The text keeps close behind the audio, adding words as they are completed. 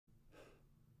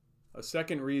A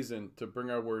second reason to bring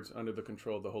our words under the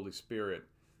control of the Holy Spirit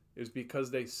is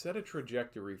because they set a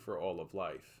trajectory for all of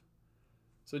life.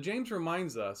 So James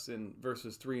reminds us in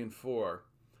verses 3 and 4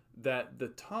 that the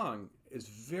tongue is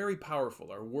very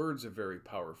powerful. Our words are very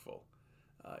powerful.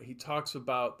 He talks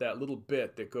about that little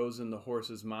bit that goes in the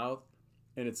horse's mouth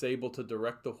and it's able to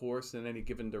direct the horse in any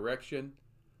given direction.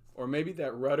 Or maybe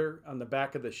that rudder on the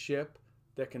back of the ship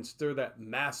that can steer that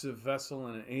massive vessel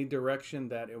in any direction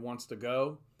that it wants to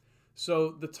go.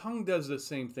 So the tongue does the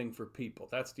same thing for people.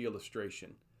 That's the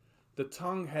illustration. The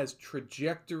tongue has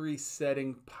trajectory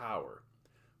setting power.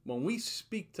 When we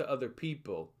speak to other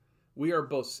people, we are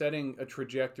both setting a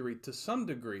trajectory to some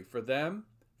degree for them,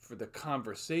 for the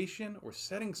conversation, or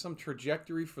setting some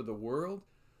trajectory for the world.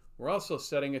 We're also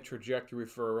setting a trajectory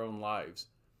for our own lives.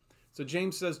 So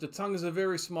James says the tongue is a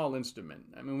very small instrument.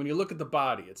 I mean, when you look at the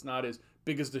body, it's not as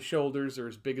big as the shoulders or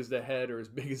as big as the head or as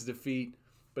big as the feet.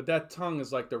 But that tongue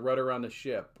is like the rudder on the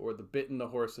ship or the bit in the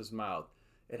horse's mouth.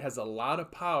 It has a lot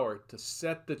of power to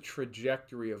set the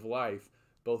trajectory of life,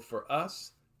 both for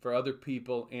us, for other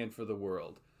people, and for the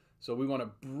world. So we want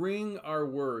to bring our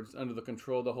words under the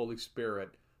control of the Holy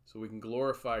Spirit so we can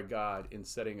glorify God in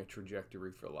setting a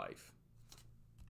trajectory for life.